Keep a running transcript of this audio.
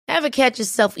Ever catch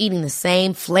yourself eating the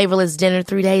same flavorless dinner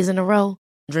 3 days in a row?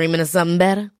 Dreaming of something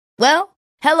better? Well,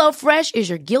 HelloFresh is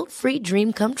your guilt-free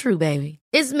dream come true, baby.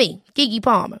 It's me, Keke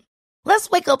Palmer. Let's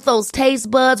wake up those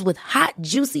taste buds with hot,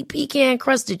 juicy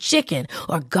pecan-crusted chicken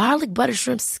or garlic butter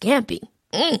shrimp scampi.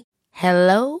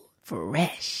 Hello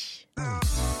Fresh.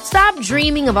 Stop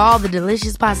dreaming of all the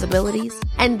delicious possibilities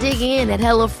and dig in at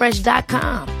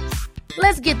HelloFresh.com.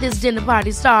 Let's get this dinner party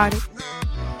started.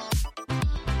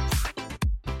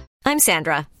 I'm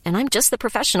Sandra, and I'm just the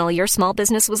professional your small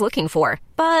business was looking for.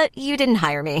 But you didn't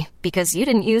hire me because you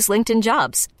didn't use LinkedIn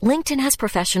Jobs. LinkedIn has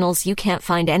professionals you can't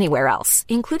find anywhere else,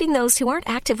 including those who aren't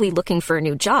actively looking for a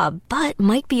new job, but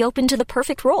might be open to the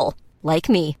perfect role, like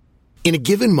me. In a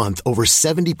given month, over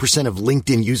 70% of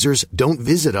LinkedIn users don't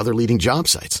visit other leading job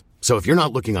sites. So if you're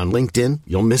not looking on LinkedIn,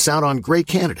 you'll miss out on great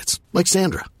candidates like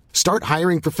Sandra. Start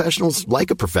hiring professionals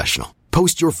like a professional.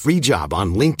 Post your free job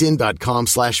on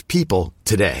linkedin.com/people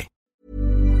today.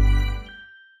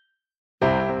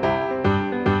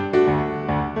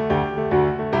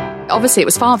 Obviously, it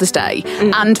was Father's Day,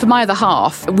 and for my other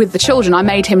half, with the children, I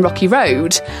made him Rocky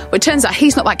Road. Well, it turns out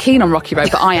he's not that keen on Rocky Road,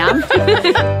 but I am.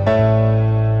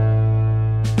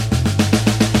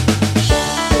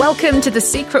 Welcome to the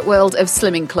secret world of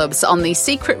slimming clubs on the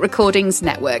Secret Recordings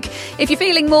Network. If you're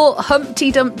feeling more Humpty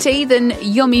Dumpty than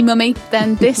Yummy Mummy,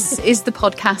 then this is the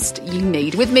podcast you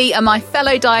need. With me are my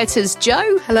fellow dieters,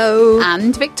 Joe. Hello.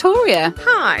 And Victoria.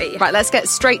 Hi. Right, let's get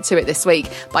straight to it this week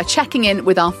by checking in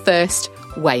with our first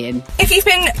weigh-in. If you've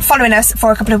been following us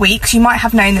for a couple of weeks, you might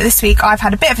have known that this week I've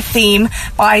had a bit of a theme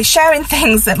by sharing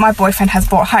things that my boyfriend has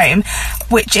brought home,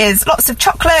 which is lots of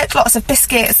chocolate, lots of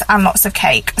biscuits and lots of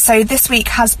cake. So this week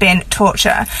has been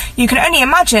torture. You can only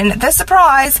imagine the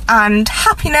surprise and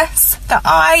happiness that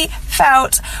I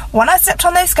felt when I stepped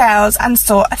on those scales and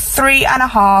saw a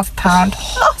 3.5 pound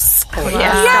loss. Oh, Yay!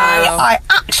 I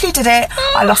actually did it.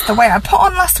 I lost the weight I put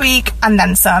on last week and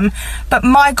then some. But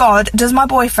my God, does my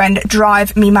boyfriend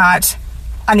drive me mad?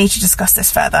 I need to discuss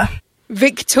this further.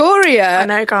 Victoria! I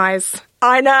know, guys.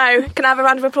 I know. Can I have a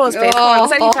round of applause, please? Come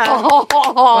on, it's only fair.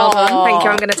 Well done. Thank you.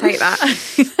 I'm going to take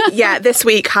that. Yeah, this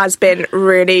week has been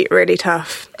really, really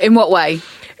tough. In what way?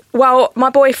 Well, my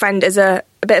boyfriend is a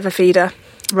bit of a feeder.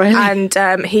 Really?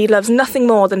 And he loves nothing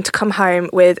more than to come home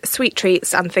with sweet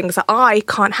treats and things that I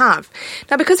can't have.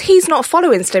 Now, because he's not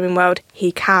following Slimming World,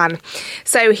 he can.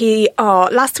 So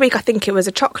last week I think it was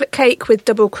a chocolate cake with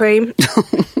double cream.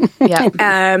 Yeah.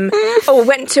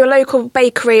 Went to a local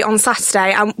bakery on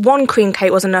Saturday and one cream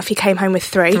cake was enough. He came home with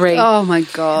three. Oh my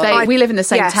God. We live in the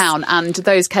same Yes. town and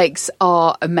those cakes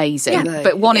are amazing, Yeah.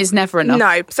 but one is never enough.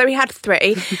 No, so he had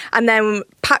three, and then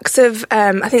packs of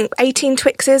I think 18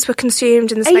 Twixes were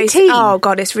consumed in the space. 18? Oh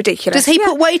God, it's ridiculous. Does he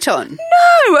put weight on?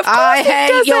 No, of course I he hate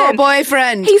doesn't. your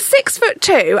boyfriend. He's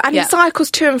 6'2" and Yeah. he cycles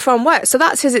to and from work, so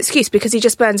that's his excuse because he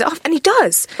just burns it off, and he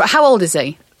does. But how old is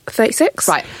he? 36.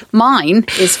 Right, mine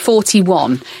is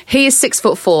 41. He is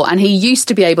 6'4", and he used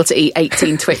to be able to eat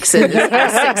 18 Twixes, a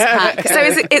six-pack.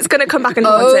 So it's going to come back and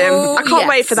haunt him. I can't yes.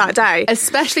 wait for that day.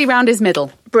 Especially round his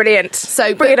middle. Brilliant.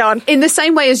 So bring it on. In the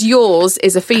same way as yours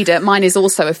is a feeder, mine is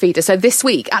also a feeder. So this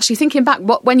week, actually thinking back,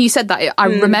 when you said that, I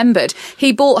remembered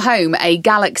he brought home a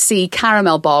Galaxy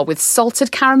caramel bar with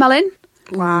salted caramel in.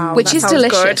 Wow, which that is sounds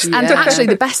delicious. good. And Yeah. actually,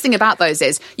 the best thing about those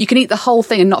is you can eat the whole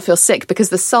thing and not feel sick because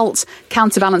the salt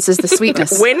counterbalances the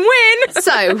sweetness. Win-win.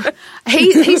 So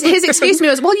his excuse to me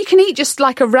was, well, you can eat just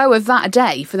like a row of that a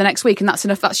day for the next week, and that's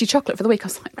enough. That's your chocolate for the week. I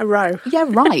was like, A row. yeah,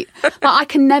 right. Like, I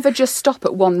can never just stop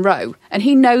at one row, and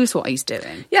he knows what he's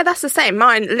doing. Yeah, that's the same.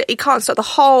 Mine, he can't stop.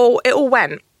 It all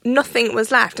went. Nothing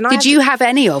was left. And Did you have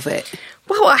any of it?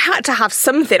 Well, I had to have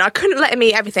something. I couldn't let him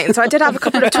eat everything. So I did have a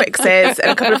couple of Twixes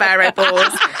and a couple of Aero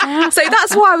balls. So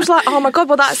that's why I was like, oh my God,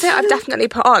 well, that's it. I've definitely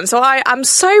put on. So I'm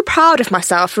so proud of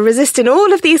myself for resisting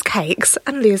all of these cakes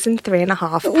and losing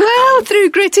 3.5. Well, through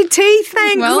gritted teeth.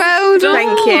 Thanks. Well done.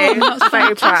 Thank you. I'm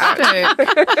very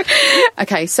proud.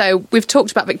 Okay, so we've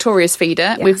talked about Victoria's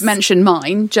feeder. We've mentioned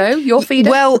mine. Joe, your feeder?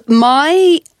 Well,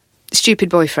 my stupid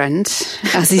boyfriend,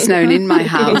 as he's known in my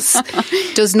house,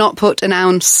 does not put an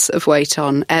ounce of weight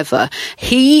on ever.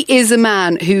 He is a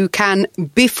man who can,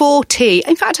 before tea,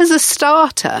 in fact, as a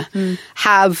starter,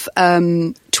 have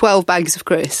 12 bags of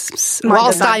crisps Mine does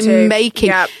whilst that I'm too. making.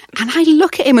 Yep. And I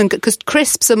look at him, and because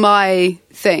crisps are my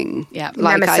thing. Yeah.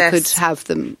 Like I could Nemesis. have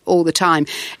them all the time.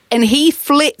 And he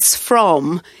flits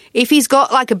from, if he's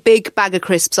got like a big bag of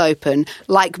crisps open,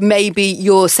 like maybe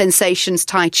your Sensations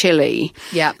Thai chili,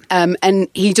 Yeah. and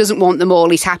he doesn't want them all,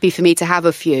 he's happy for me to have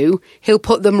a few, he'll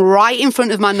put them right in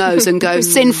front of my nose and go,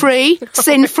 sin-free,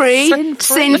 sin-free,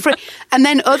 sin-free. And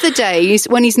then other days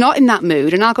when he's not in that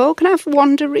mood, and I'll go, oh, can I have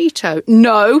one Dorito?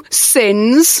 No,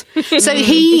 sins. So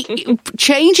he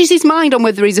changes his mind on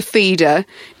whether he's a feeder,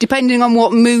 depending on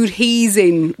what mood he's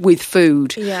in with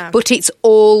food. Yeah. But it's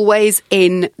always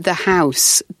in the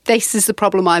house. This is the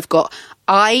problem I've got.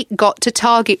 I got to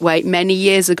target weight many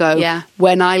years ago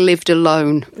when I lived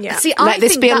alone. Yeah. See, Let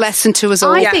this be a lesson to us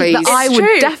all, I think please. that I It's would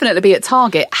true. definitely be at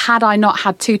Target had I not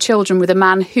had 2 children with a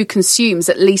man who consumes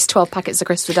at least 12 packets of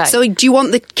crisps a day. So do you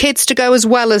want the kids to go as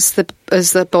well as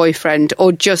the boyfriend,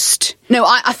 or just... No,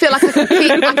 I feel like I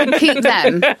can keep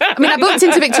them. I mean, I booked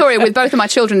into Victoria with both of my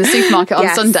children in the supermarket on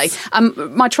Yes. Sunday.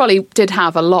 My trolley did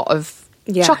have a lot of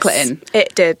chocolate in.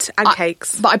 It did, and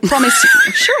cakes. But I promise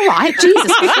you... Sure, right,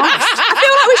 Jesus Christ. I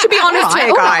feel like we should be honest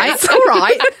here, guys. All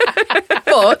right.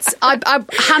 But I,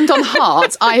 hand on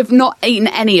heart, I have not eaten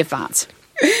any of that.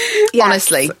 Yes.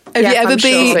 Honestly.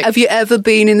 Have you ever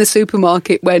been in the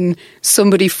supermarket when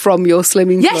somebody from your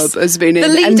slimming Yes, club has been in the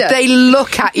leader. and they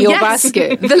look at your Yes,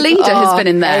 basket? The leader has been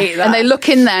in I hate there, that. and they look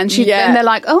in there, and and they're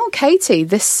like, "Oh, Katie,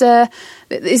 this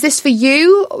is this for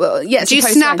you?" Well, yeah, Do you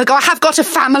supposed snap to. and go, I have got a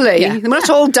family. Yeah. We're not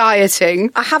all dieting.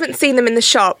 I haven't seen them in the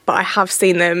shop, but I have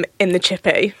seen them in the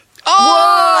chippy.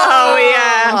 Oh,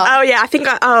 Oh yeah. I think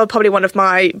probably one of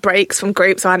my breaks from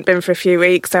groups. I hadn't been for a few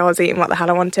weeks, so I was eating what the hell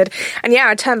I wanted. And yeah,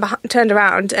 I turned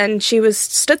around, and she was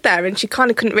stood there, and she kind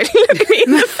of couldn't really look at me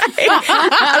in the face.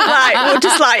 I was like, well,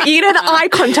 just like, you know, the eye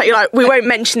contact. You're like, we won't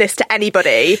mention this to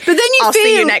anybody. But then I'll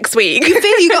see you next week. You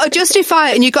feel you got to justify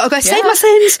it, and you got to go, save my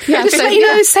sins. Yeah, Just so- let you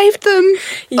know, saved them.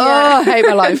 Oh, I hate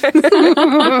my life.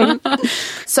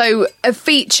 So a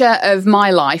feature of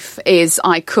my life is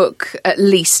I cook at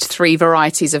least 3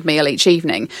 varieties of meal each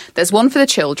evening. There's one for the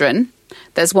children,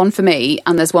 there's one for me,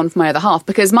 and there's one for my other half,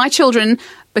 because my children,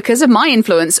 because of my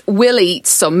influence, will eat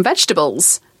some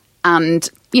vegetables and,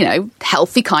 you know,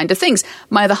 healthy kind of things.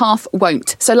 My other half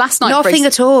won't. So last night... Nothing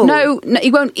at all? No,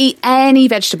 he won't eat any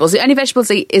vegetables. The only vegetables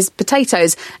he eat is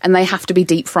potatoes, and they have to be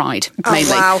deep fried, mainly.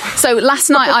 wow. So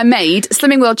last night I made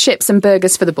Slimming World chips and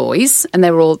burgers for the boys, and they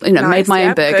were all, you know, Nice, made my yeah,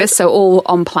 own burgers, good. so all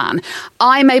on plan.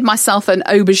 I made myself an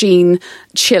aubergine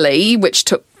chili, which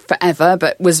took forever,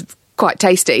 but was quite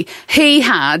tasty. He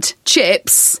had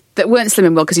chips that weren't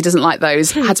Slimming World because he doesn't like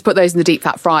those. Had to put those in the deep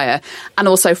fat fryer, and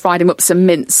also fried him up some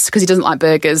mince because he doesn't like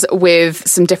burgers with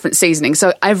some different seasoning.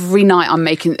 So every night I'm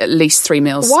making at least 3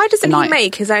 meals. Why a doesn't he night.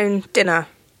 make his own dinner?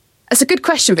 That's a good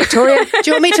question, Victoria. Do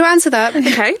you want me to answer that?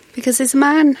 Okay. Because he's a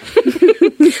man.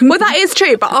 Well, that is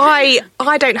true, but I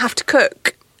don't have to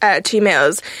cook 2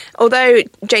 meals. Although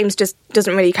James just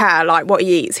doesn't really care like what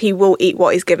he eats, he will eat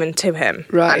what is given to him.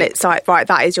 Right. And it's like, right,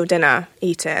 that is your dinner,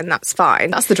 eat it, and that's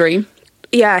fine. That's the dream.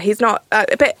 Yeah, he's not.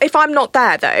 But if I'm not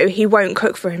there, though, he won't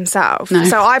cook for himself. No.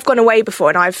 So I've gone away before,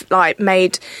 and I've like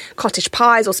made cottage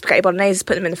pies or spaghetti bolognese,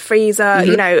 put them in the freezer.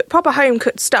 You know, proper home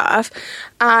cooked stuff.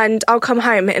 And I'll come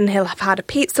home, and he'll have had a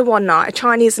pizza one night, a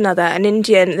Chinese another, an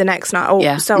Indian the next night, or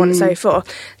Yeah. so on and so forth.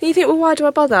 And you think, well, why do I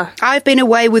bother? I've been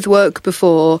away with work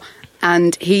before,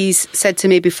 and he's said to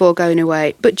me before going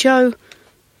away, but Joe,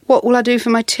 what will I do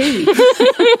for my tea?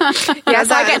 Yes,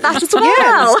 I get that as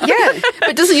well. Yeah.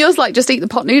 But doesn't yours like just eat the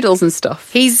pot noodles and stuff?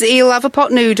 He'll have a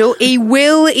pot noodle.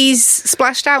 He's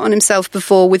splashed out on himself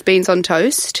before with beans on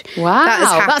toast. Wow, That has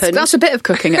happened. that's a bit of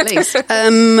cooking at least.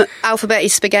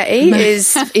 Alphabetti spaghetti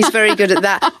is very good at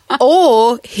that.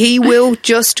 Or he will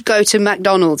just go to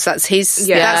McDonald's. That's his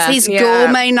Yeah.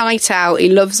 gourmet night out. He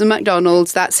loves a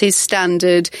McDonald's. That's his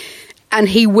standard. And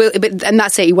and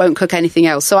that's it. He won't cook anything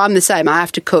else. So I'm the same. I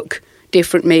have to cook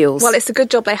different meals. Well, it's a good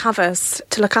job they have us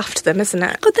to look after them, isn't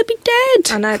it? God, they'd be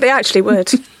dead. I know, they actually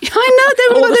would. I know,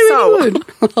 they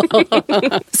really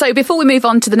would. So before we move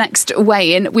on to the next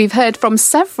weigh-in, we've heard from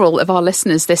several of our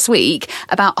listeners this week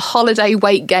about holiday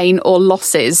weight gain or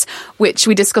losses, which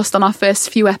we discussed on our first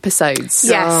few episodes.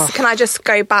 Yes. Can I just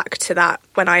go back to that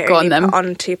when I Go only on, then. put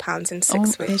on 2 pounds in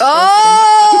 6 weeks?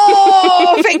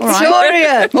 Oh,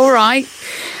 Victoria. All right.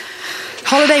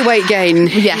 Holiday weight gain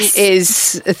Yes.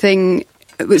 is a thing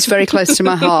that's very close to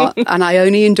my heart, and I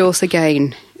only endorse a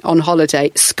gain on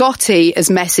holiday. Scotty has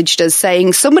messaged us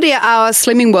saying somebody at our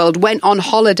Slimming World went on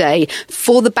holiday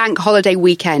for the bank holiday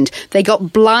weekend. They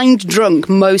got blind drunk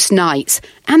most nights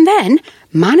and then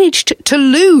managed to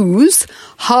lose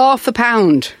 £0.5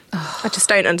 pound. I just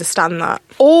don't understand that.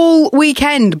 All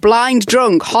weekend, blind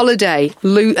drunk, holiday,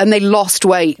 and they lost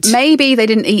weight. Maybe they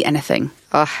didn't eat anything.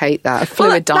 I hate that.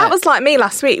 Fluid diet. That was like me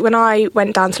last week when I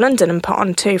went down to London and put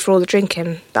on 2 for all the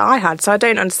drinking that I had. So I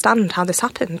don't understand how this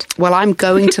happened. Well, I'm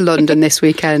going to London this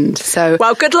weekend, so...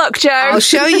 Well, good luck, Joe. I'll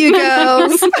show you,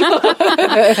 girls.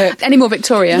 Any more,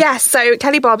 Victoria? Yes, so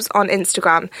Kelly Bob's on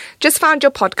Instagram. Just found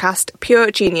your podcast,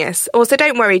 Pure Genius. Also,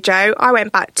 don't worry, Joe. I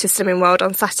went back to Slimming World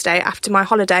on Saturday after my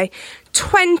holiday.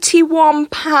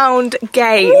 £21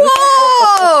 gain.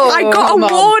 Whoa! I got a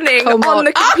warning on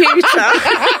the computer.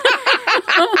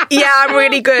 Yeah, I'm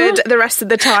really good the rest of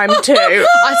the time too.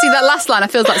 I see that last line. I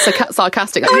feel like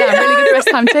sarcastic. Yeah, I'm really good the rest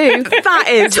of the time too. That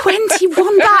is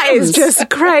 £21. That is just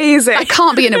crazy. That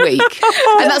can't be in a week,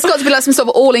 and that's got to be like some sort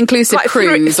of all-inclusive Like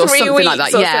cruise or three something like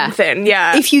weeks that. or Yeah, something.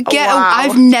 Yeah. If you get, wow.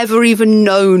 I've never even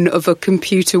known of a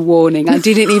computer warning. I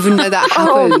didn't even know that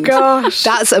happened. Oh gosh,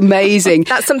 That's amazing.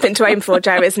 that's something to aim for,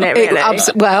 Joe, isn't it? Really?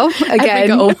 Well, again,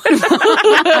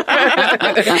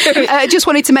 just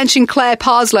wanted to mention Claire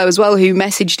Parslow as well, who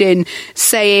messaged in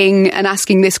saying and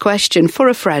asking this question for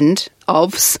a friend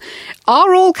of's: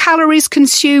 are all calories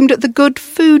consumed at the Good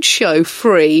Food Show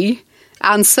free?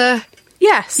 Answer: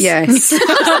 Yes. yes.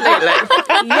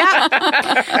 Absolutely.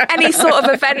 Yeah. Any sort of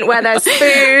event where there's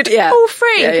food, all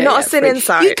free, not a sin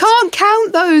inside. You can't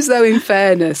count those, though, in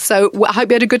fairness. So I hope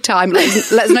you had a good time.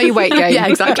 Let us know your weight gain. Yeah,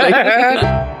 exactly.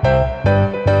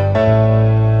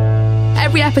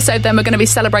 Every episode, then, we're going to be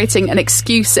celebrating an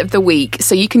excuse of the week,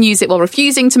 so you can use it while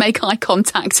refusing to make eye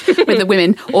contact with the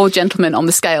women or gentlemen on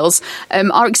the scales.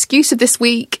 Our excuse of this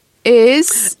week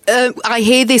is... I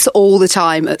hear this all the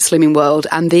time at Slimming World,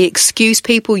 and the excuse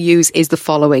people use is the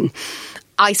following: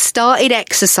 I started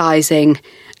exercising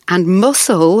and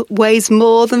muscle weighs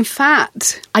more than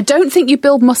fat. I don't think you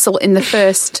build muscle in the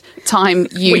first time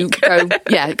you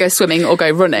go swimming or go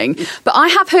running. But I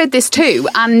have heard this too,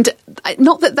 and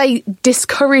not that they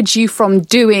discourage you from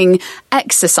doing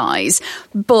exercise,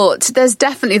 but there's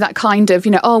definitely that kind of,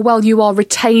 you are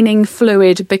retaining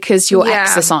fluid because you're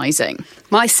exercising.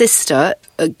 My sister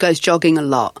goes jogging a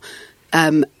lot,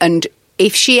 and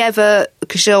if she ever,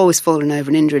 because she's always falling over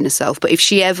and injuring herself, but if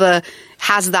she ever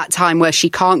has that time where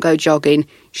she can't go jogging,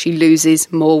 she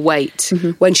loses more weight.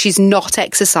 Mm-hmm. When she's not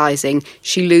exercising,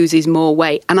 she loses more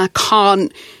weight. And I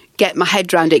can't get my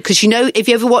head around it. Because, if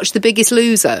you ever watch The Biggest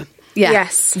Loser,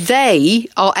 yes, they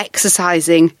are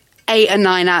exercising 8 or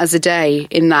 9 hours a day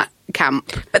in that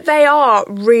camp. But they are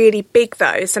really big,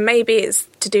 though, so maybe it's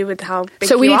to do with how big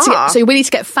so we you need are. So we need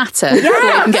to get fatter so we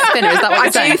can get thinner. Is that what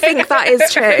you're saying? I do think that is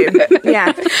true.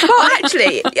 Yeah. Well,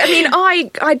 actually,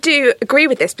 I do agree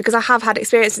with this because I have had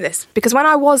experience in this. Because when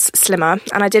I was slimmer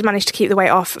and I did manage to keep the weight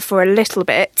off for a little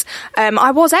bit, I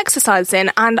was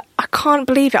exercising and I can't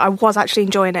believe it. I was actually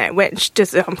enjoying it, which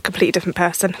just I'm a completely different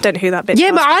person. I don't know who that bitch was.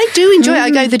 Yeah, but I do enjoy it.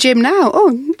 I go to the gym now.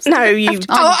 Oh no, you!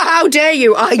 How dare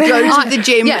you? I go to the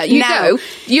gym. Yeah, you now. go.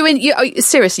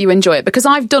 Seriously, you enjoy it because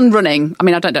I've done running.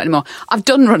 I don't do it anymore. I've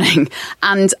done running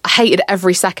and I hated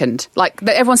every second. Like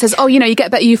everyone says, you get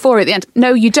better euphoria at the end.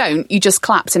 No, you don't. You just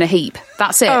collapse in a heap.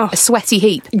 That's it. A sweaty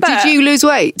heap. Did you lose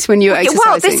weight when you were exercising?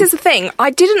 Well, this is the thing.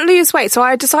 I didn't lose weight, so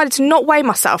I decided to not weigh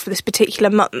myself for this particular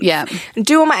month. Yeah. And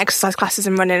do all my exercise classes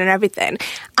and running and everything.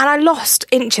 And I lost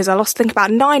inches. I lost, I think,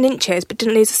 about 9 inches, but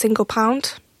didn't lose a single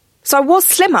pound. So I was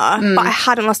slimmer, but I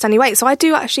hadn't lost any weight. So I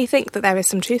do actually think that there is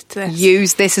some truth to this.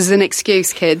 Use this as an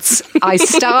excuse, kids. I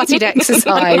started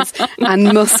exercise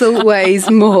and muscle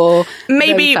weighs more.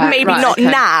 Maybe than fat. not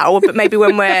now, but maybe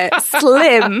when we're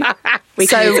slim, we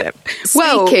can use it.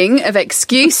 Speaking of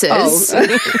excuses,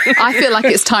 I feel like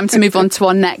it's time to move on to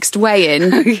our next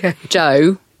weigh-in. Okay.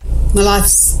 Joe. My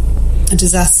life's a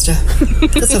disaster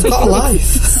because I've got a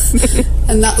life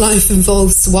and that life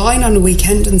involves wine on a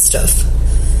weekend and stuff.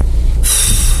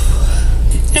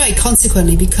 Anyway,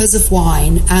 consequently, because of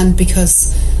wine and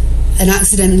because an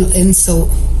accidental insult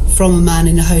from a man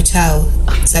in a hotel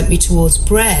sent me towards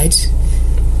bread,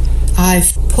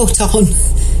 I've put on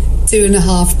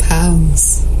 2.5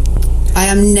 pounds. I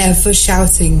am never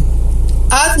shouting,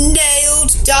 "I've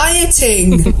nailed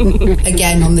dieting,"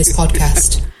 again on this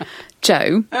podcast.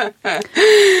 Joe,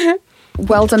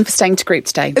 well done for staying to group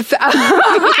today.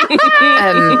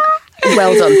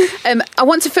 Well done. I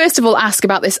want to first of all ask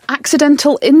about this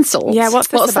accidental insult. Yeah, what's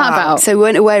that about? So we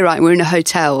went away, right? We're in a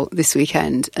hotel this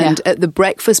weekend, and at the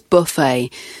breakfast buffet,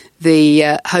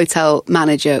 the hotel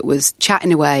manager was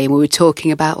chatting away, and we were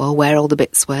talking about, well, where all the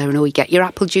bits were, and you get your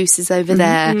apple juices over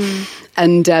there.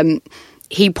 And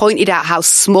he pointed out how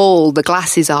small the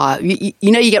glasses are. You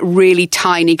know, you get really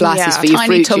tiny glasses for your tiny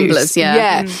fruit tumblers, juice.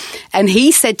 yeah. And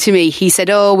he said to me,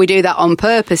 oh, we do that on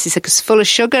purpose. He said, because it's full of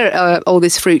sugar, all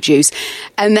this fruit juice.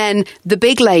 And then the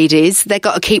big ladies, they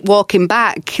got to keep walking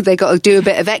back. They got to do a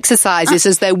bit of exercises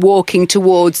as they're walking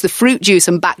towards the fruit juice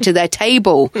and back to their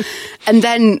table. And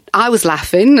then I was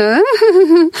laughing,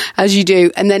 as you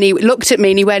do. And then he looked at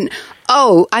me and he went,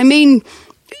 oh, I mean,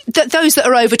 those that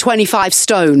are over 25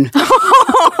 stone.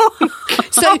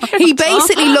 So he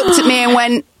basically looked at me and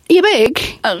went, you're big.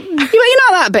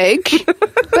 You're not that big,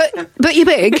 but you're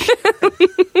big.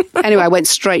 Anyway, I went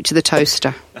straight to the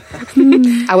toaster. And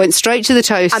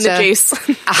the juice.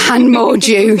 And more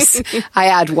juice. I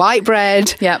had white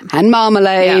bread and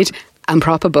marmalade and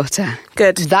proper butter.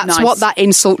 Good. That's what that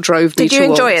insult drove me towards. Did you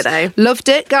enjoy it, though? Loved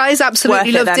it, guys.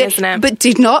 Absolutely loved it. Isn't it? But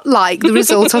did not like the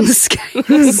result on the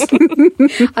scales.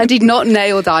 I did not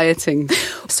nail dieting.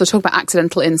 So talk about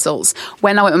accidental insults.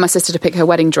 When I went with my sister to pick her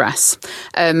wedding dress,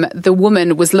 the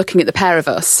woman was looking at the pair of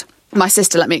us. My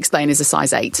sister, let me explain, is a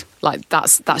size 8. Like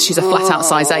that's she's a flat out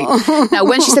size 8. Now,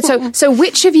 when she said, so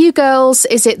which of you girls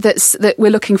is it that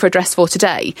we're looking for a dress for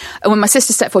today? And when my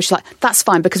sister stepped forward, she's like, that's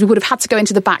fine, because we would have had to go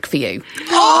into the back for you.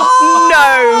 Oh,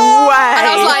 no way. And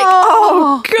I was like,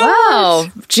 oh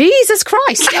God. Wow, Jesus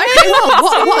Christ. Okay,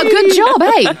 well, what a good job,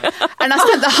 eh? And I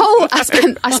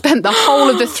spent the whole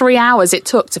of the 3 hours it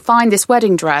took to find this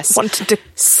wedding dress, wanted to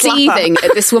seething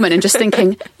at this woman and just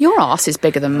thinking, your arse is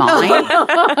bigger than mine.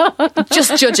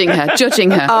 Just judging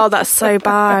her. Oh, that's so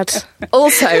bad.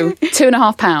 Also,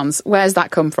 £2.5. Where's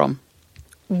that come from?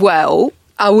 Well,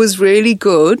 I was really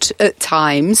good at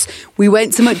times. We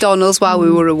went to McDonald's while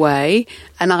we were away,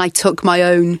 and I took my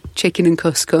own chicken and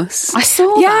couscous. I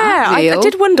saw that. Yeah, I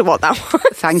did wonder what that was.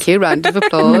 Thank you. Round of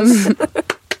applause.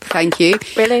 Thank you.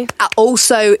 Really?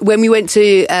 Also, when we went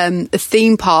to a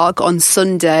theme park on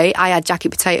Sunday, I had jacket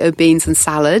potato, beans and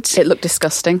salad. It looked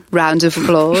disgusting. Round of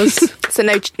applause. So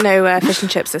no fish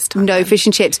and chips this time? No fish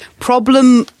and chips.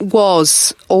 Problem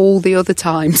was all the other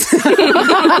times that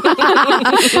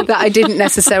I didn't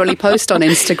necessarily post on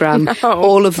Instagram.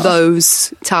 All of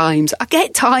those times. I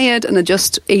get tired and I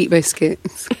just eat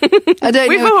biscuits. I don't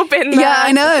We've know. all been there. Yeah,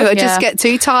 I know. I just get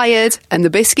too tired and the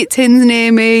biscuit tin's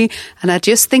near me and I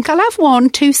just think I'll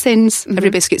have 2 sins. Every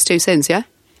biscuit's 2 sins, yeah?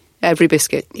 Every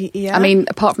biscuit. Yeah. I mean,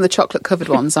 apart from the chocolate-covered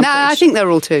ones. I think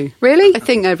they're all 2. Really? I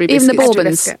think every Even biscuit. the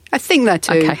bourbons? I think they're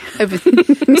 2. Okay.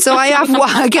 Everything. So I have one.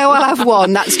 I'll have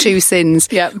 1. That's 2 sins.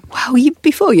 Yep. Well,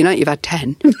 before you know it, you've had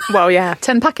 10. Well, yeah.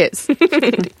 10 packets.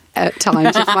 At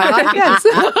times of my life, yes.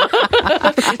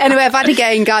 Anyway, I've had a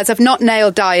gain, guys. I've not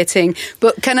nailed dieting,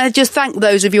 but can I just thank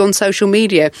those of you on social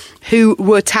media who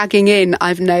were tagging in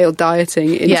I've nailed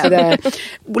dieting into there.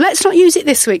 Well, let's not use it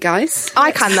this week, guys.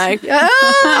 I can, though.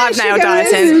 I've nailed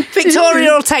dieting.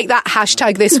 Victoria will take that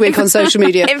hashtag this week on social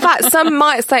media. In fact, some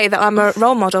might say that I'm a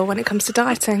role model when it comes to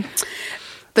dieting.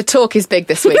 The talk is big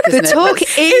this week, isn't it? The talk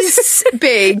is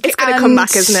big. It's going to come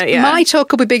back, isn't it? Yeah. My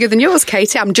talk will be bigger than yours,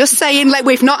 Katie. I'm just saying,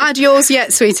 we've not had yours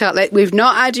yet, sweetheart. We've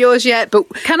not had yours yet, but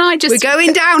we're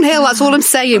going downhill. That's all I'm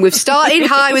saying. We've started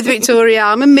high with Victoria.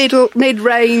 I'm a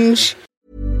mid-range.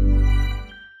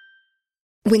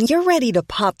 When you're ready to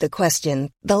pop the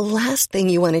question, the last thing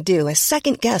you want to do is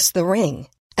second-guess the ring.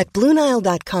 At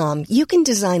BlueNile.com, you can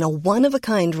design a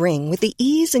one-of-a-kind ring with the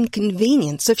ease and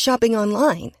convenience of shopping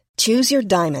online. Choose your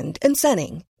diamond and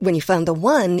setting. When you find the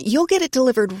one, you'll get it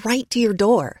delivered right to your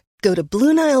door. Go to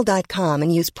BlueNile.com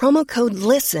and use promo code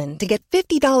LISTEN to get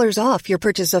 $50 off your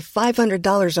purchase of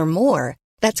 $500 or more.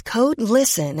 That's code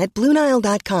LISTEN at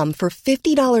BlueNile.com for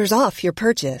 $50 off your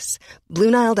purchase.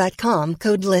 BlueNile.com,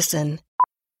 code LISTEN.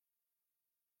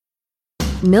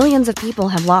 Millions of people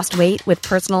have lost weight with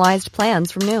personalized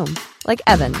plans from Noom. Like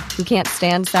Evan, who can't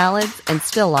stand salads and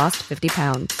still lost 50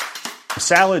 pounds.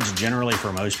 Salads generally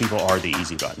for most people are the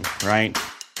easy button, right?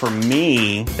 For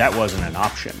me, that wasn't an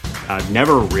option. I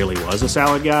never really was a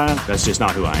salad guy. That's just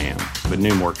not who I am. But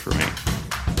Noom worked for me.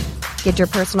 Get your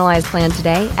personalized plan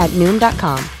today at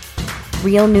Noom.com.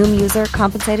 Real Noom user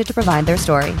compensated to provide their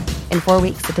story. In 4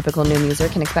 weeks, the typical Noom user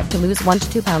can expect to lose 1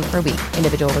 to 2 pounds per week.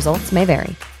 Individual results may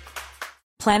vary.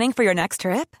 Planning for your next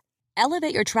trip?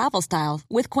 Elevate your travel style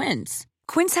with Quince.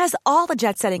 Quince has all the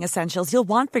jet-setting essentials you'll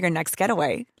want for your next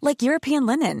getaway, like European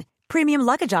linen, premium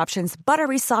luggage options,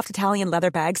 buttery soft Italian leather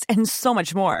bags, and so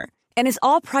much more. And is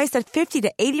all priced at 50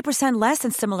 to 80% less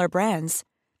than similar brands.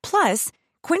 Plus,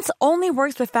 Quince only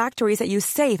works with factories that use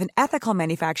safe and ethical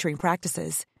manufacturing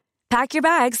practices. Pack your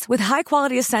bags with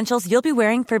high-quality essentials you'll be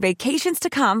wearing for vacations to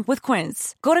come with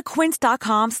Quince. Go to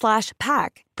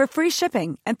quince.com/pack for free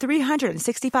shipping and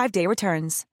 365-day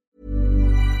returns.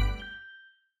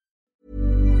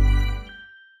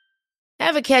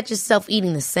 Ever catch yourself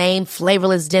eating the same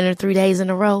flavorless dinner 3 days in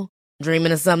a row?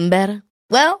 Dreaming of something better?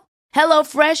 Well,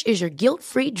 HelloFresh is your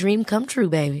guilt-free dream come true,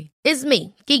 baby. It's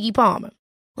me, Keke Palmer.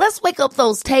 Let's wake up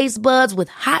those taste buds with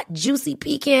hot, juicy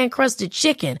pecan-crusted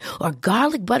chicken or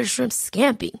garlic butter shrimp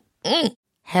scampi.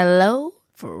 Hello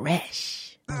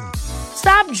Fresh.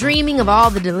 Stop dreaming of all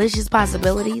the delicious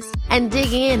possibilities and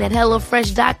dig in at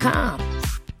HelloFresh.com.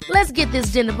 Let's get this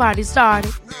dinner party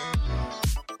started.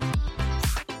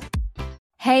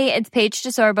 Hey, it's Paige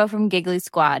DeSorbo from Giggly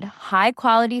Squad. High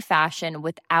quality fashion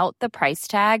without the price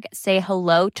tag. Say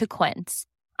hello to Quince.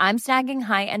 I'm snagging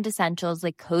high-end essentials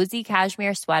like cozy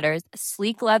cashmere sweaters,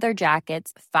 sleek leather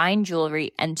jackets, fine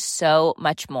jewelry, and so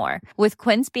much more. With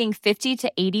Quince being 50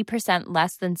 to 80%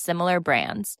 less than similar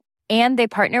brands. And they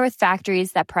partner with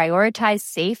factories that prioritize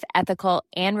safe, ethical,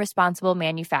 and responsible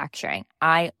manufacturing.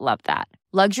 I love that.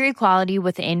 Luxury quality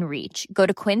within reach. Go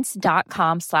to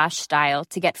quince.com/style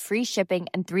to get free shipping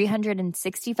and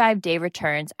 365-day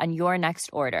returns on your next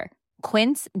order.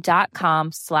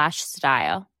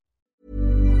 Quince.com/style.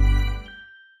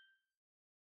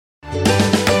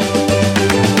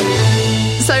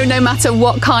 So no matter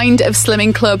what kind of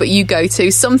slimming club you go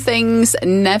to, some things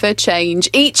never change.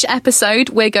 Each episode,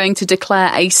 we're going to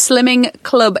declare a slimming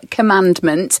club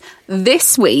commandment.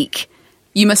 This week,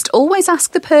 you must always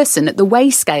ask the person at the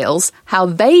weigh scales how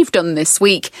they've done this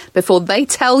week before they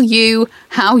tell you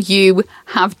how you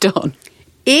have done.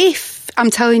 If, I'm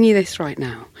telling you this right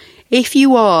now, if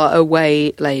you are a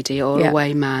weigh lady or a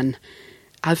weigh man,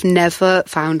 I've never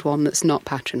found one that's not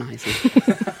patronising.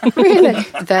 Really?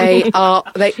 They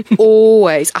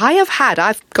always, I've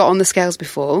got on the scales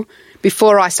before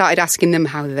I started asking them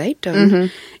how they'd done. Mm-hmm.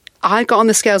 I got on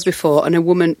the scales before, and a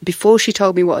woman, before she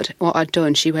told me what I'd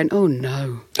done, she went, "Oh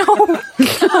no!" What?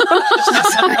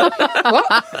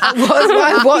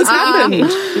 What's happened?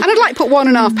 And I'd put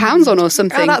 1.5 pounds on or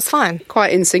something. Oh, that's fine.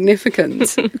 Quite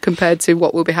insignificant compared to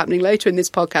what will be happening later in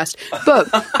this podcast. But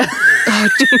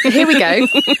here we go.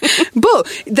 But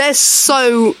they're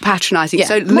so patronising. Yeah.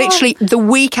 So literally the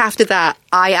week after that,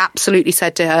 I absolutely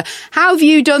said to her, "How have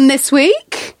you done this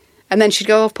week?" And then she'd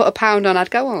go, "I've put a pound on." I'd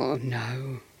go, "Oh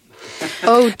no."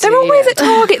 Oh, dear. They're always at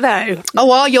Target, though.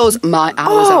 Oh, are yours? Ours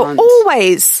aren't.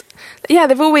 Always. Yeah,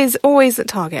 they've always at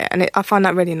Target, and I find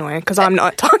that really annoying because I'm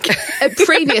not at Target. At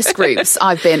previous groups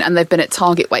I've been, and they've been at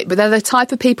Target weight, but they're the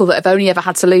type of people that have only ever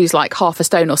had to lose half a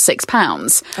stone or 6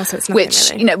 pounds, so it's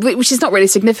nothing, which is not really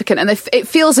significant. And it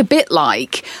feels a bit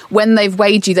like when they've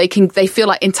weighed you, they feel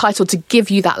like entitled to give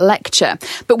you that lecture.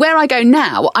 But where I go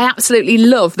now, I absolutely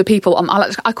love the people.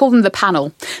 I call them the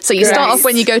panel. So you start off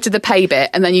when you go to the pay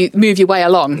bit, and then you move your way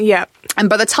along. Yeah. And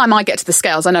by the time I get to the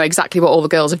scales, I know exactly what all the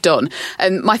girls have done.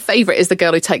 And my favourite is the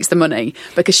girl who takes the money,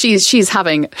 because she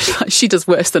does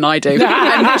worse than I do.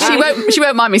 And she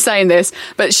won't mind me saying this,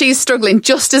 but she's struggling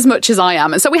just as much as I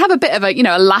am. And so we have a bit of a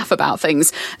laugh about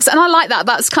things. So, and I like that.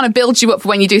 That's kind of builds you up for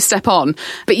when you do step on.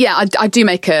 But yeah, I do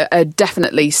make a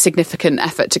definitely significant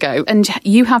effort to go. And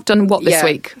you have done what this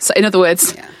week? So in other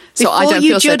words, so before I don't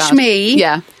feel so bad. Before you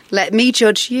judge me, let me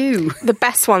judge you. The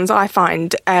best ones I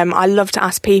find, I love to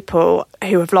ask people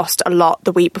who have lost a lot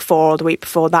the week before or the week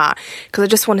before that, because I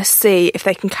just want to see if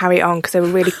they can carry it on, because they were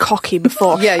really cocky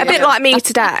before. A bit like me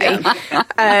today.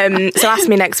 So ask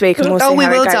me next week and we'll see how we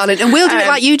will, it goes. Darling. And we'll do it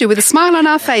like you do, with a smile on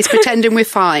our face, pretending we're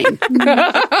fine. And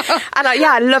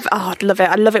I love it. I'd love it.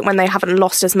 I love it when they haven't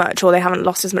lost as much, or they haven't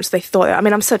lost as much as they thought. I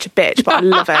mean, I'm such a bitch, but I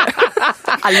love it.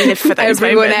 I live for those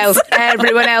moments.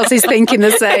 Everyone else is thinking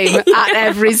the same at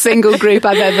every single group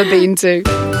I've ever been to.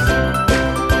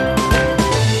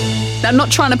 I'm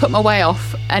not trying to put my way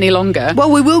off any longer.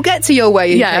 Well, we will get to your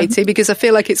way, Katie, because I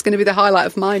feel like it's going to be the highlight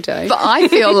of my day. But I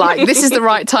feel like this is the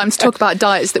right time to talk about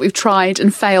diets that we've tried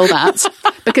and failed at,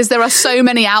 because there are so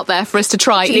many out there for us to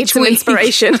try each week.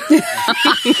 Inspiration.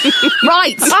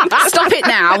 Right, stop it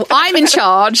now. I'm in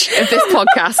charge of this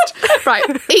podcast. Right,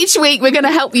 each week we're going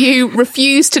to help you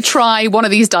refuse to try one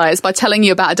of these diets by telling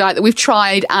you about a diet that we've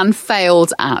tried and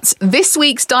failed at. This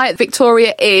week's diet,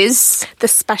 Victoria, is the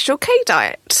Special K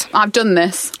diet. I've done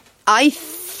this. I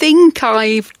think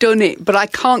I've done it, but I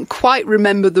can't quite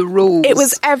remember the rules. It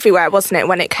was everywhere, wasn't it,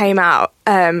 when it came out?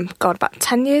 about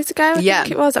 10 years ago, I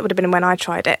think it was. That would have been when I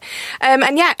tried it.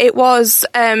 And yeah, it was,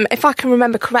 if I can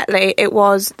remember correctly, it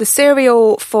was the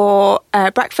cereal for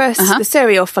breakfast, the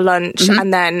cereal for lunch,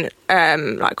 and then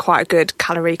like quite a good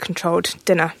calorie-controlled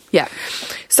dinner. Yeah.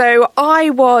 So I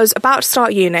was about to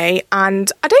start uni,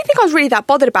 and I don't think I was really that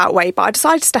bothered about weight, but I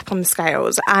decided to step on the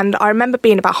scales, and I remember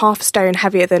being about half a stone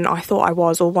heavier than I thought I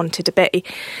was or wanted to be.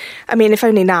 I mean, if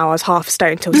only now I was half a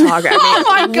stone till target. I mean, oh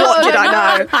my God, what did I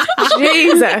know?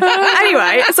 Jesus.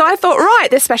 Anyway, so I thought, right,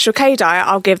 this Special K diet,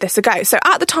 I'll give this a go. So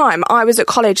at the time, I was at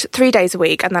college 3 days a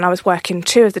week, and then I was working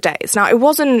 2 of the days. Now, it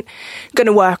wasn't going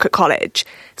to work at college,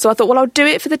 so I thought, well, I'll do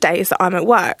it for the days that I'm at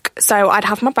work. So I'd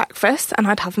have my breakfast and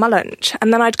I'd have my lunch,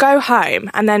 and then I'd go home,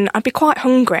 and then I'd be quite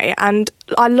hungry, and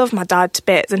I love my dad to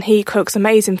bits, and he cooks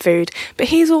amazing food, but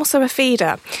he's also a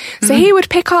feeder. So he would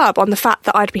pick up on the fact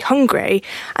that I'd be hungry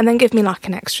and then give me like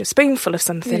an extra spoonful of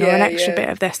something or an extra bit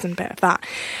of this and bit of that.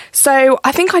 So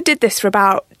I think I did this for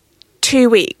about 2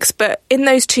 weeks, but in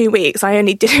those 2 weeks I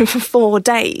only did it for 4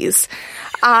 days.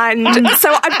 And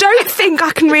so I don't think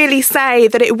I can really say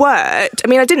that it worked. I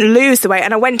mean, I didn't lose the weight,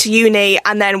 and I went to uni,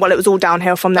 and then, well, it was all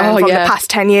downhill from there, the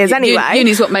past 10 years anyway.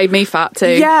 Uni's what made me fat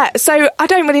too. Yeah, so I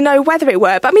don't really know whether it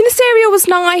worked, but I mean, the cereal was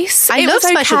nice. I love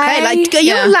Special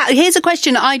K. Here's a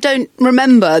question I don't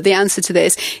remember the answer to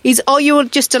this, is are you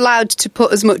just allowed to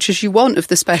put as much as you want of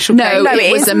the Special K? No,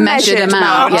 it was a measured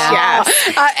amount.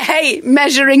 Hey,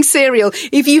 measuring cereal.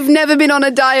 If you've never been on a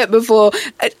diet before,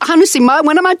 honestly,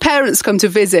 when my parents come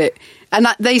to visit and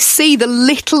they see the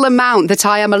little amount that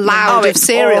I am allowed of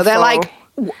cereal, awful. They're like,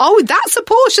 oh, that's a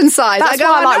portion size. That's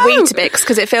why I like Weetabix,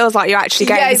 because it feels like you're actually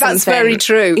getting something. That's very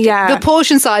true. Yeah. The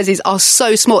portion sizes are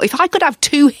so small. If I could have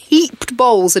 2 heaped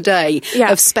bowls a day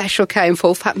of Special K and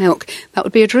full fat milk, that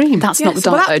would be a dream. That's not the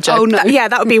diet, though, Joe. Oh, no.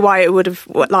 That would be why it would have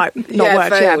not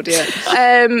worked. Failed,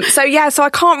 so I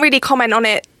can't really comment on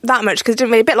it that much, because it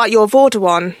didn't really, a bit like your Vorder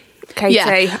one, Katie.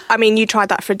 Yeah. I mean, you tried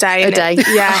that for a day.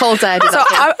 A whole day. So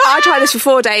I tried this for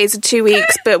 4 days and 2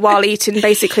 weeks, but while eating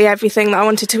basically everything that I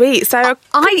wanted to eat. So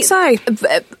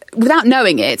without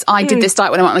knowing it, I did this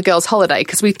diet when I went on a girls' holiday,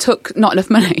 because we took not enough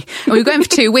money. And we were going for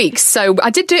 2 weeks. So I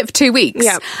did do it for 2 weeks.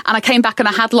 Yeah. And I came back and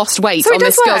I had lost weight on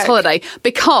this girls' holiday,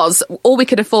 because all we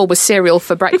could afford was cereal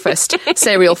for breakfast,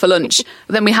 cereal for lunch.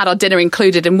 Then we had our dinner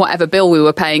included in whatever bill we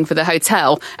were paying for the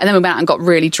hotel. And then we went out and got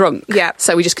really drunk. Yeah.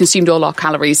 So we just consumed all our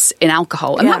calories in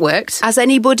alcohol. And that worked. Has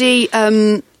anybody...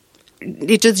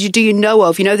 do you know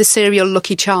of, the cereal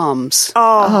Lucky Charms?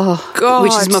 Oh God.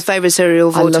 Which is my favourite cereal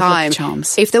of all time. Lucky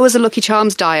Charms. If there was a Lucky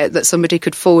Charms diet that somebody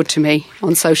could forward to me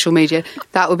on social media,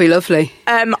 that would be lovely.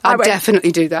 I'd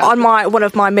definitely do that. On one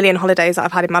of my million holidays that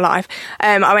I've had in my life,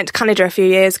 I went to Canada a few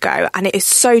years ago, and it is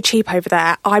so cheap over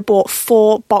there. I bought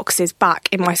 4 boxes back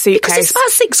in my suitcase. Because it's about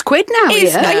 £6 now.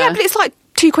 Yeah, but it's like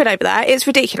 £2 over there. It's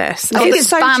ridiculous. I think it's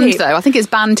so banned cheap. Though. I think it's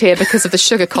banned here because of the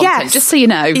sugar content. Yes. Just so you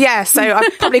know. Yeah, so I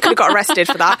probably could have got arrested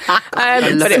for that.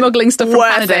 But smuggling stuff from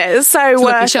Canada. It. So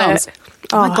worth it.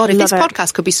 Oh my God, if this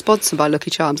podcast could be sponsored by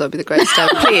Lucky Charms, that would be the greatest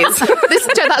ever. Please.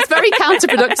 That's very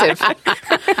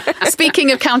counterproductive.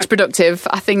 Speaking of counterproductive,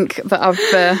 I think that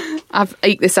I've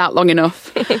eked this out long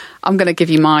enough. I'm going to give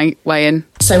you my way in.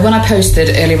 So when I posted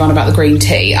earlier on about the green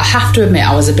tea, I have to admit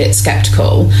I was a bit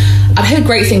sceptical. I'd heard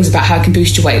great things about how it can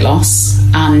boost your weight loss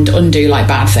and undo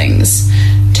bad things.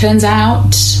 Turns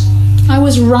out I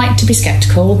was right to be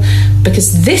sceptical,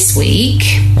 because this week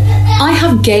I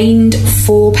have gained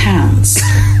 4 pounds.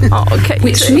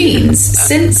 Which means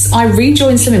since I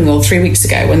rejoined Slimming World 3 weeks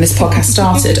ago when this podcast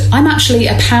started, I'm actually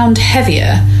a pound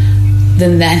heavier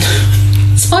than then.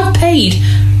 So I've paid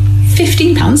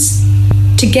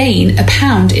 £15 to gain a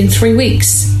pound in 3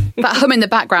 weeks. That hum in the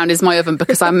background is my oven,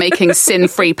 because I'm making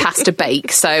sin-free pasta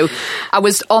bake. So I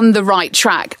was on the right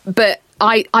track. But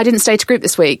I didn't stay to group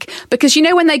this week, because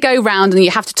when they go round and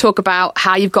you have to talk about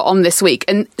how you've got on this week,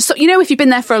 and so if you've been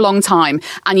there for a long time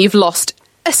and you've lost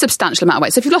a substantial amount of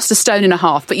weight, so if you've lost 1.5 stone,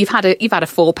 but you've had a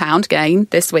 4 pound gain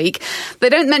this week, they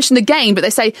don't mention the gain, but they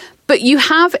say, but you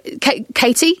have,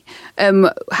 Katie,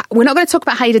 we're not going to talk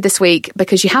about how you did this week,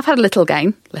 because you have had a little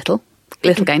gain, but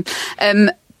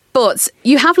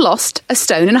you have lost 1.5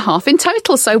 stone in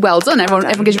total. So well done,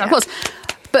 everyone gives you an applause.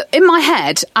 But in my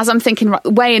head, as I'm thinking,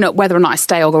 weighing up whether or not I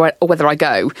stay or whether I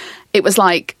go, it was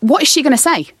like, what is she going to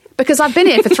say? Because I've been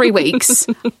here for 3 weeks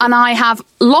and I have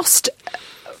lost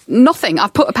nothing.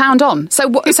 I've put a pound on. So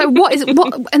what is what?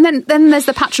 And then there's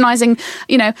the patronising,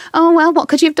 oh, well, what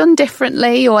could you have done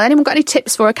differently? Or anyone got any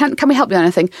tips for her? Can we help you with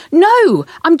anything? No,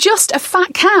 I'm just a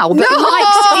fat cow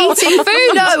that likes eating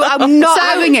food. No, I'm not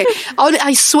having it.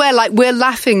 I swear, we're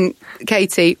laughing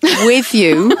Katie, with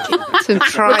you to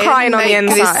try crying and on the make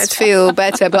inside. this feel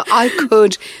better, but I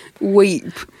could weep.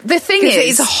 The thing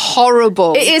is, it's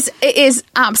horrible. It is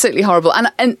absolutely horrible.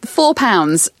 And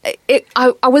 £4,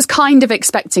 I was kind of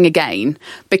expecting a gain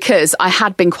because I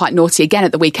had been quite naughty again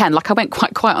at the weekend. Like I went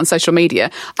quite quiet on social media.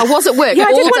 I was at work Yeah,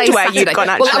 I all did day wonder where Saturday. you'd gone,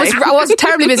 actually. Well, I was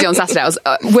terribly busy on Saturday. I was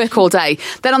at work all day.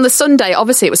 Then on the Sunday,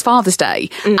 obviously it was Father's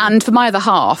Day. And for my other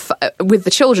half, with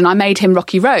the children, I made him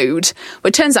Rocky Road. Well,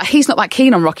 it turns out he's not that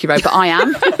keen on Rocky Road, but I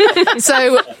am.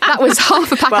 So that was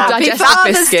half a pack of digestive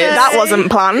biscuits. That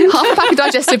wasn't planned. Half a pack of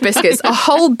digestive biscuits, a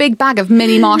whole big bag of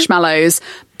mini marshmallows,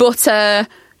 butter,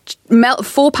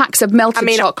 4 packs of melted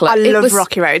chocolate. I love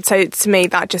Rocky Road, so to me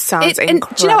that just sounds incredible.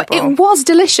 And do you know what? It was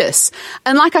delicious.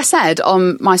 And like I said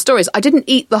on my stories, I didn't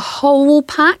eat the whole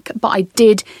pack, but I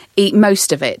did eat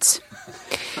most of it.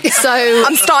 So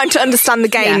I'm starting to understand the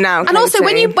game now. And also,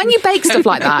 when you bake stuff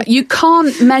like that, you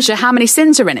can't measure how many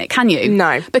sins are in it, can you?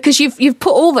 No, because you've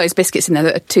put all those biscuits in there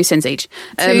that are 2 sins each.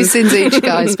 2 sins each,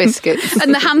 guys, biscuits.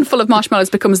 And the handful of marshmallows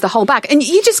becomes the whole bag, and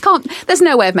you just can't. There's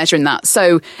no way of measuring that,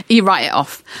 so you write it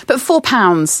off. But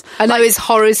 £4, I know it's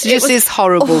horrible. It just is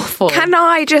horrible. Awful. Can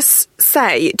I just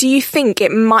say, do you think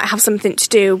it might have something to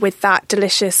do with that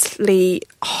deliciously,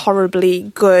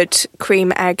 horribly good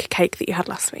cream egg cake that you had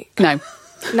last week? No.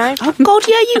 No? Oh, God,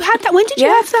 yeah, you had that. When did you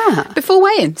have that? Before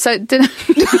weigh-in. So, I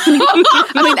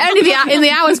mean, only in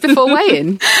the hours before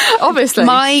weigh-in, obviously.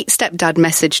 My stepdad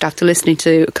messaged after listening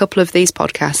to a couple of these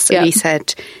podcasts, and he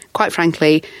said, quite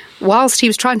frankly, whilst he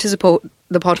was trying to support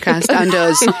the podcast and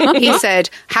us, he said,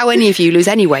 how any of you lose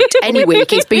any weight any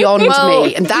week is beyond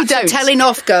me. And that's telling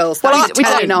off, girls. Well, That's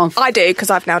telling off. I do, because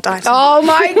I've now dieted. Oh,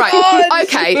 my God. Right,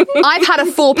 okay. I've had a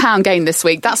 £4 gain this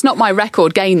week. That's not my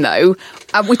record gain, though.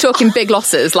 We're talking big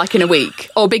losses, like in a week,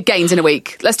 or big gains in a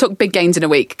week. Let's talk big gains in a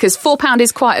week, because £4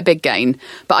 is quite a big gain,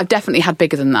 but I've definitely had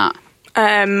bigger than that.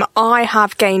 I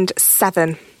have gained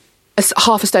 7.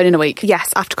 Half a stone in a week?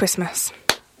 Yes, after Christmas.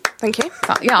 Thank you.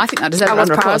 Yeah, I think that deserves a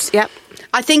round of applause. Yep.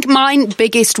 I think mine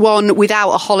biggest one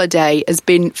without a holiday has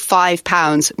been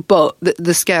 £5, but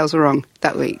the scales were wrong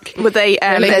that week. Were they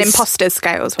imposter's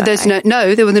scales? There's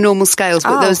no, they were the normal scales,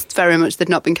 but those very much they'd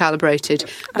not been calibrated.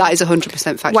 That is 100%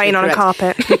 factually weighing on a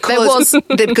carpet.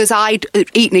 Because I'd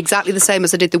eaten exactly the same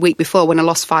as I did the week before when I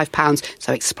lost £5.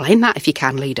 So explain that if you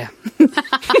can, leader.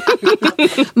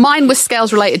 Mine was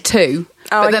scales related too.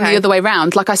 But then okay. the other way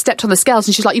round, like I stepped on the scales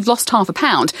and she's like, you've lost half a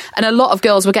pound. And a lot of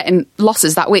girls were getting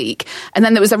losses that week. And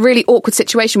then there was a really awkward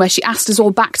situation where she asked us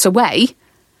all back to weigh.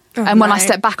 And when I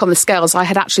stepped back on the scales, I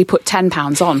had actually put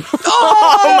 £10 on.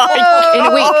 Oh,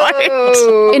 my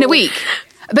God. In a week.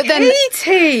 But then,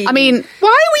 Katie! I mean,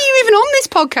 why were you even on this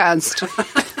podcast?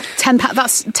 £10.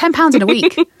 That's £10 in a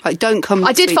week. Like, don't come.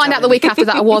 I did find out the week after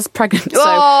that I was pregnant. So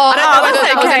I don't know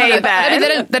that's okay then. then. I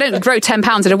mean, they don't grow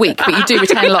 £10 in a week, but you do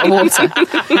retain a lot of water.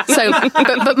 So,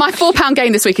 but my £4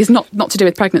 gain this week is not to do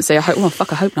with pregnancy. I hope. Well,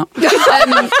 fuck, I hope not.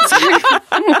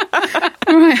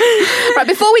 Right,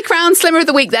 before we crown Slimmer of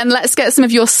the Week, then let's get some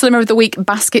of your Slimmer of the Week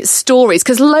basket stories,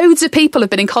 because loads of people have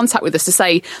been in contact with us to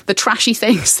say the trashy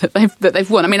things that they've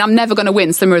won. I mean, I'm never going to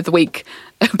win Slimmer of the Week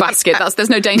basket. There's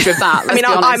no danger of that. I mean,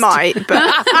 I might,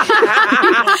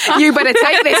 but you better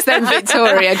take this then,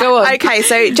 Victoria. Go on. Okay,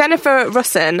 so Jennifer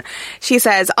Russon, she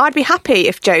says, I'd be happy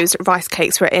if Joe's rice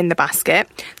cakes were in the basket.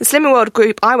 The Slimming World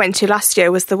group I went to last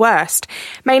year was the worst.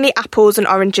 Mainly apples and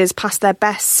oranges past their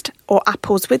best, or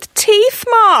apples with teeth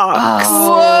marks.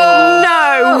 Oh.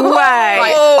 No way.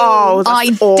 Right. Oh, that's I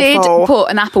awful. did put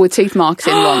an apple with teeth marks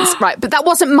in once, right? But that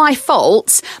wasn't my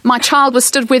fault. My child was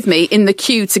stood with me in the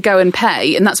queue to go and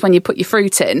pay, and that's when you put your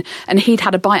fruit in, and he'd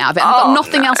had a bite out of it. I've got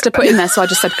nothing else to put in there, so I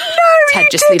just said, Ted,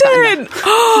 just leave that in there.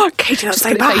 Oh, Katie, that's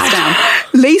so bad.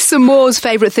 Lisa Moore's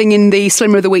favourite thing in the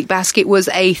Slimmer of the Week basket was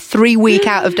a 3-week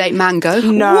out-of-date mango.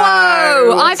 No.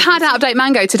 Whoa! I've had out-of-date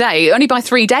mango today, only by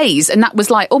 3 days, and that was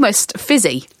like almost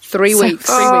fizzy. 3 weeks.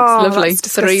 3 weeks, lovely.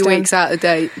 3 weeks out of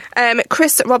date.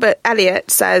 Chris Robert Elliott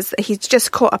says he's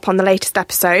just caught up on the latest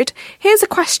episode. Here's a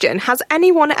question. Has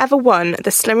anyone ever won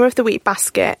the Slimmer of the Week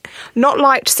basket, not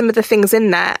liked some of the things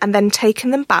in there, and then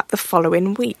taken them back the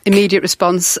following week? Immediate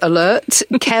response alert.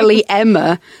 Kelly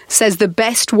Emma says the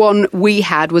best one we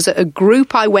had was at a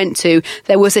group I went to.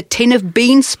 There was a tin of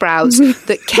bean sprouts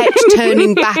that kept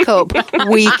turning back up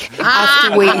week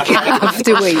after week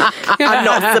after week. I'm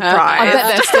not surprised. I bet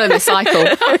they're still in the cycle.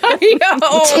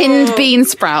 Tinned bean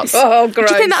sprouts. Oh, gross.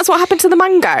 Do you think that's what happened to the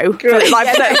mango? For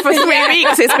 3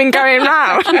 weeks it's been going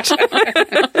round.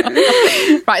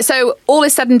 Right, so all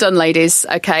is said and done, ladies,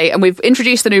 okay, and we've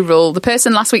introduced the new rule. The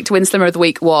person last week to win Slimmer of the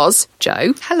Week was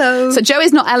Joe. Hello. So Joe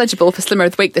is not eligible for Slimmer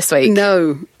of the Week this week.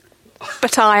 No.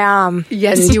 But I am.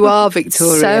 Yes, you are,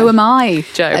 Victoria. So am I,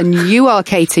 Joe. And you are,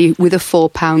 Katie, with a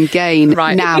 £4 gain.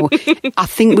 Right. Now, I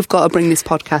think we've got to bring this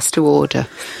podcast to order.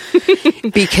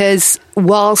 Because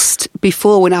whilst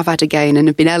before, when I've had a gain and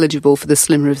have been eligible for the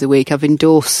Slimmer of the Week, I've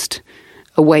endorsed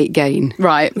a weight gain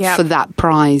for that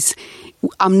prize.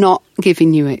 I'm not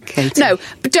giving you it, Katie. No,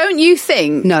 but don't you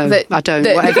think I don't.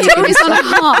 that Victoria's on a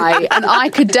high and I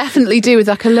could definitely do with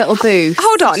like a little boost?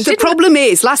 Hold on. The problem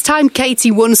is, last time Katie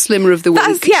won Slimmer of the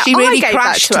Week, she really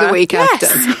crashed the week after.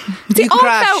 See,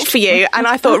 I felt for you and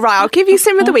I thought, right, I'll give you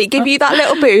Slimmer of the Week, give you that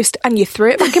little boost, and you threw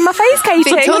it back in my face,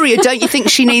 Katie. Victoria, don't you think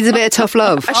she needs a bit of tough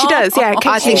love? She does, yeah.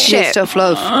 I think she needs tough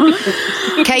love.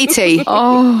 Katie,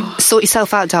 sort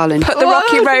yourself out, darling. Put the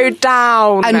rocky road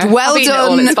down. And well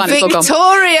done, Victoria.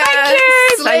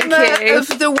 Thank you. Slimmer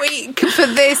of the Week for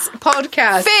this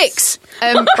podcast. Fix.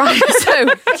 Right,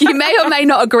 so you may or may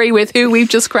not agree with who we've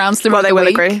just crowned Slimmer of the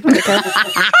Week. Well, they will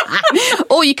agree.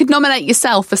 Or you could nominate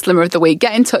yourself for Slimmer of the Week.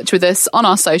 Get in touch with us on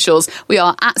our socials. We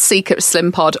are at Secret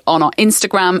Slim Pod on our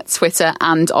Instagram, Twitter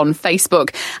and on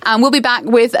Facebook. And we'll be back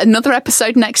with another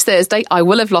episode next Thursday. I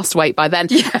will have lost weight by then.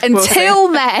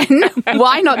 Until then,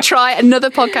 why not try another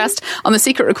podcast on the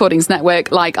Secret Recordings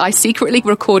Network, like I Secretly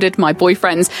Recorded My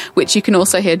Boyfriends, which you can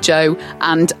also hear Joe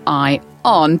and I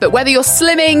on. But whether you're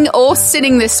slimming or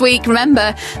sinning this week,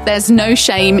 remember, there's no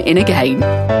shame in a gain.